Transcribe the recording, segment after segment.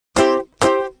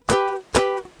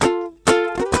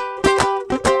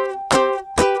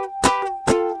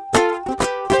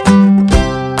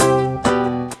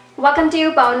Welcome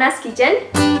to Pauna's Kitchen.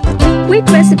 Quick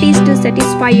recipes to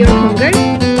satisfy your hunger,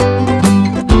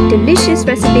 delicious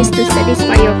recipes to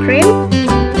satisfy your crave,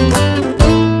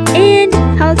 and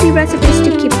healthy recipes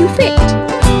to keep you fit.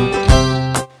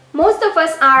 Most of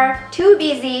us are too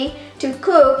busy to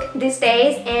cook these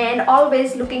days and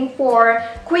always looking for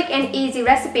quick and easy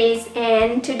recipes,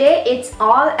 and today it's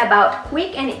all about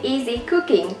quick and easy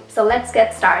cooking. So let's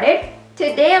get started.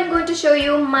 Today I'm going to show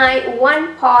you my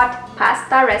one pot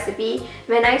pasta recipe.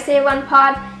 When I say one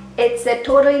pot, it's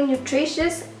totally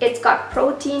nutritious. It's got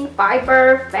protein,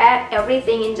 fiber, fat,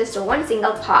 everything in just one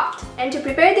single pot. And to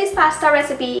prepare this pasta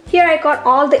recipe, here I got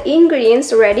all the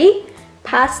ingredients ready.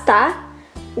 Pasta,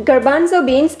 garbanzo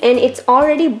beans, and it's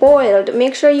already boiled.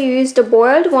 Make sure you use the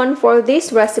boiled one for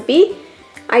this recipe.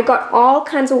 I got all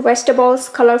kinds of vegetables,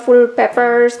 colorful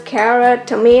peppers, carrot,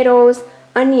 tomatoes,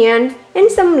 onion, and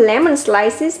some lemon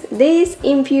slices. These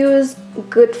infuse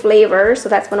good flavor, so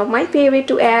that's one of my favorite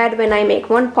to add when I make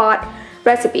one pot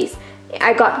recipes.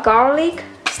 I got garlic,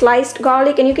 sliced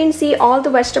garlic, and you can see all the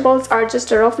vegetables are just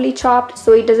roughly chopped,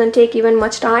 so it doesn't take even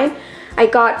much time. I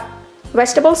got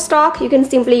vegetable stock. You can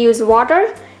simply use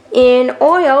water and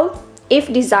oil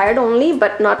if desired only,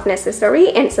 but not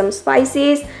necessary, and some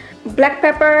spices, black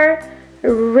pepper,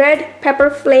 red pepper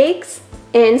flakes,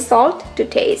 and salt to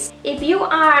taste. If you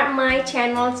are my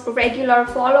channel's regular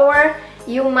follower,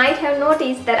 you might have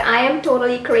noticed that I am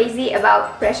totally crazy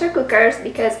about pressure cookers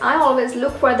because I always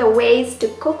look for the ways to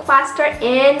cook faster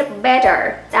and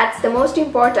better. That's the most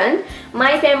important.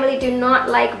 My family do not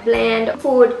like bland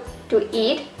food to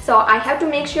eat, so I have to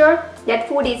make sure that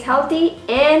food is healthy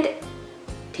and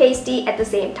tasty at the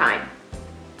same time.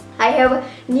 I have a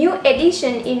new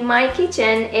addition in my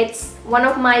kitchen. It's one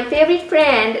of my favorite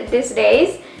friends these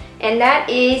days, and that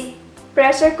is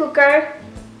pressure cooker,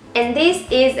 and this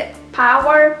is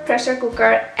Power Pressure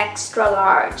Cooker Extra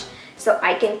Large. So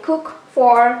I can cook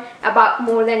for about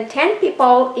more than 10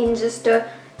 people in just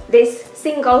this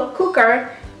single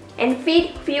cooker and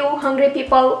feed few hungry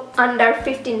people under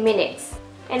 15 minutes.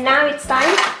 And now it's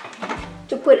time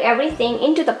to put everything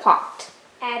into the pot.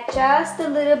 Add just a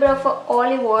little bit of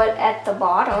olive oil at the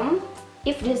bottom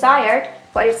if desired,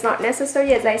 but it's not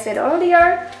necessary, as I said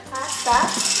earlier. Pasta,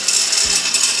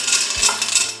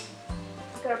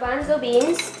 garbanzo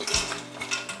beans.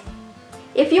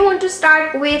 If you want to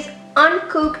start with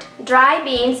uncooked dry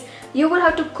beans, you will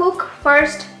have to cook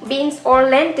first beans or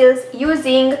lentils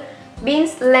using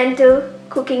beans lentil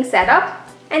cooking setup,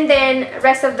 and then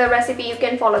rest of the recipe you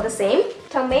can follow the same.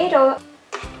 Tomato,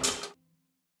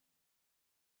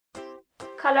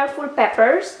 colorful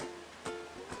peppers,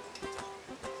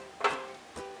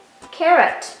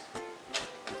 carrot,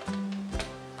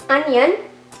 onion,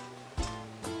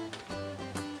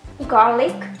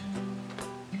 garlic,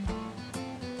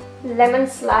 lemon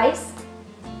slice,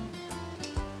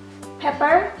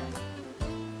 pepper,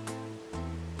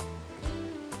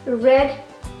 red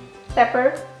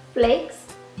pepper flakes,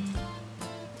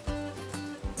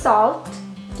 salt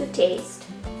to taste.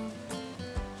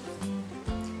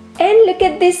 And look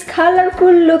at this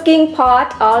colorful looking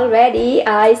pot already.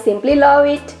 I simply love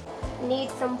it.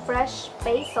 Need some fresh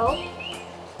basil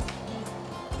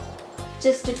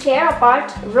just to tear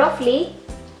apart roughly.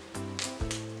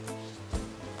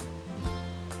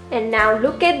 And now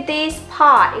look at this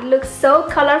pot. It looks so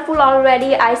colorful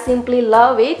already. I simply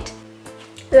love it.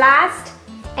 Last,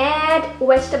 add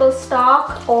vegetable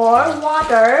stock or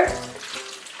water.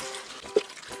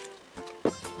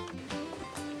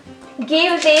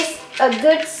 Give this a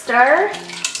good stir.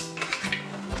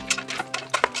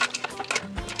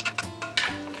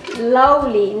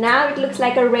 Lovely. Now it looks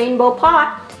like a rainbow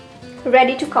pot.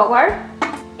 Ready to cover,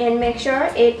 and make sure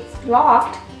it's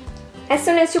locked. As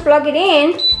soon as you plug it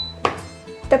in,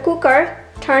 the cooker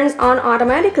turns on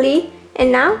automatically,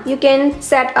 and now you can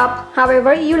set up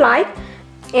however you like.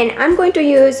 And I'm going to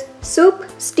use soup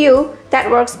stew. That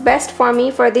works best for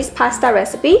me for this pasta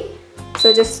recipe.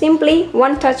 So just simply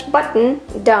one touch button,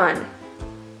 done.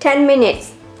 10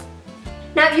 minutes.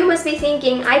 Now you must be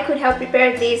thinking, I could have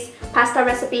prepared this pasta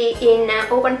recipe in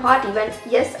open pot even.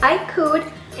 Yes, I could,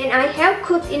 and I have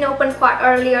cooked in open pot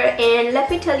earlier, and let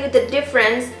me tell you the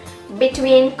difference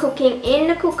between cooking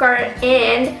in a cooker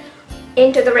and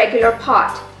into the regular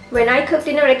pot. When I cooked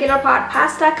in a regular pot,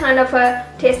 pasta kind of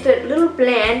tasted a little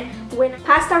bland. When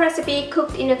pasta recipe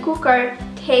cooked in a cooker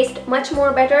tastes much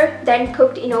more better than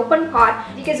cooked in open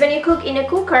pot, because when you cook in a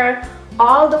cooker,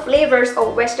 all the flavors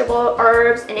of vegetable,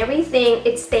 herbs, and everything,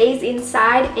 it stays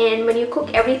inside, and when you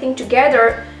cook everything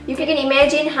together, you can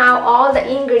imagine how all the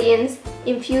ingredients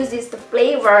infuses the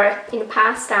flavor in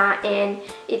pasta, and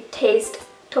it tastes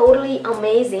totally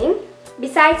amazing.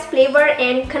 Besides flavor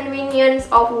and convenience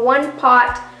of one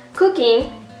pot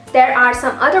cooking, there are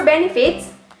some other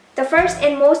benefits. The first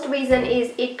and most reason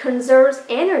is it conserves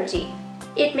energy.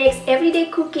 It makes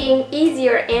everyday cooking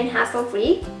easier and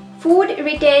hassle-free. Food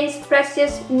retains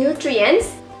precious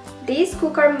nutrients. This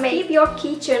cooker makes your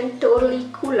kitchen totally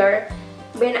cooler.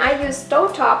 When I use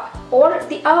stovetop or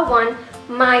the oven,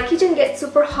 my kitchen gets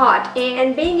super hot,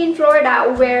 and being in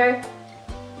Florida where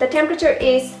the temperature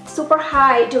is super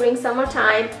high during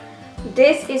summertime,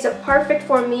 this is a perfect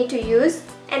for me to use.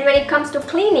 And when it comes to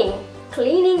cleaning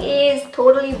is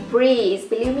totally breeze.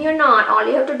 Believe me or not, all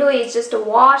you have to do is just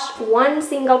wash one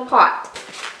single pot.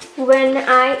 When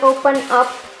I open up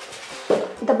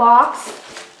the box,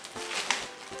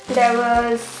 there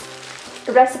was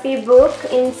a recipe book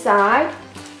inside.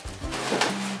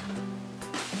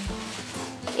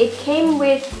 It came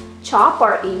with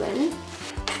chopper even.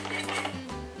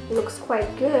 Looks quite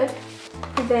good.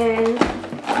 Then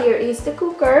here is the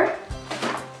cooker,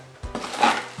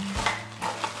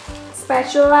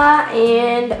 spatula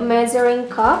and measuring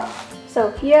cup.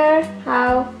 So here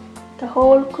how the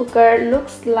whole cooker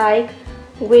looks like,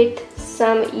 with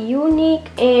some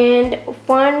unique and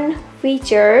fun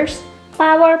features.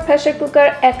 Power Pressure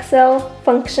Cooker XL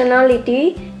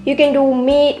functionality. You can do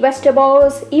meat,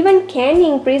 vegetables, even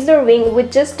canning, preserving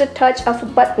with just a touch of a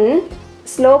button.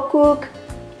 Slow cook,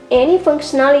 any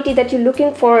functionality that you're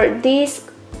looking for, this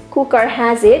cooker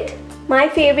has it. My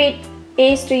favorite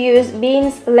is to use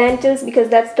beans, lentils, because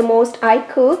that's the most I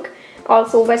cook.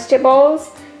 Also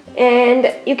vegetables,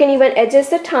 and you can even adjust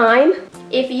the time.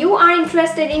 If you are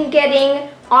interested in getting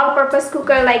all-purpose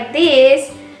cooker like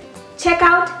this, check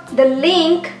out the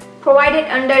link provided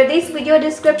under this video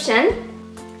description.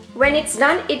 When it's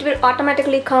done, it will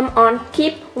automatically come on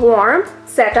keep warm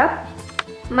setup.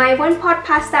 My one pot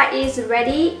pasta is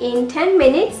ready in 10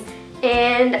 minutes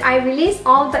and I release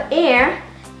all the air.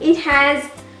 It has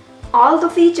all the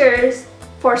features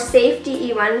for safety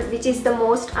even, which is the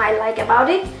most I like about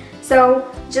it.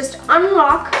 So just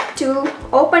unlock to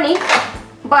open it,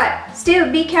 but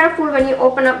still be careful when you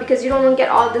open up because you don't want to get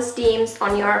all the steams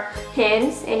on your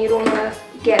hands and you don't want to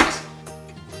get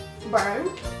burned.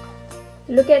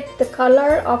 Look at the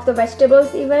color of the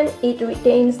vegetables even, it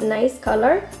retains nice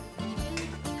color.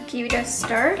 Give it a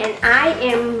stir and I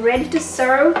am ready to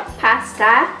serve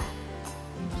pasta.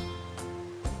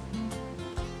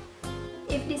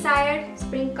 If desired,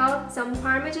 sprinkle some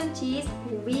Parmesan cheese,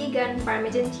 vegan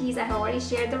Parmesan cheese. I have already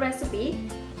shared the recipe,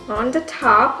 on the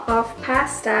top of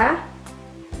pasta,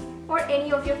 or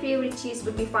any of your favorite cheese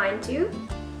would be fine too.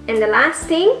 And the last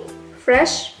thing,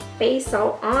 fresh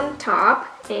basil on top.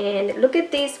 And look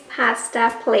at this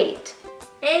pasta plate.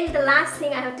 And the last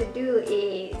thing I have to do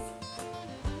is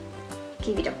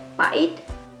give it a bite.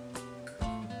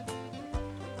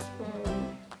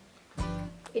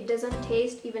 It doesn't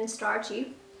taste even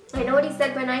starchy. I noticed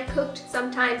that when I cooked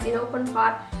sometimes in open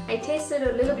pot, I tasted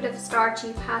a little bit of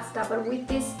starchy pasta, but with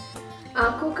this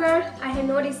cooker, I have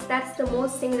noticed that's the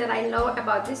most thing that I love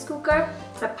about this cooker.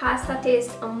 The pasta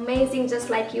tastes amazing, just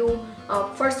like you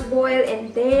first boil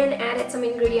and then added some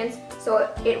ingredients, so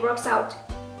it works out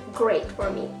great for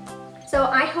me. So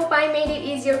I hope I made it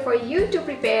easier for you to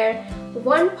prepare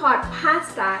one pot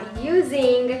pasta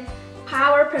using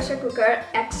Power Pressure Cooker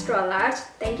Extra Large.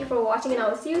 Thank you for watching and I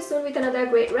will see you soon with another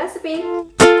great recipe.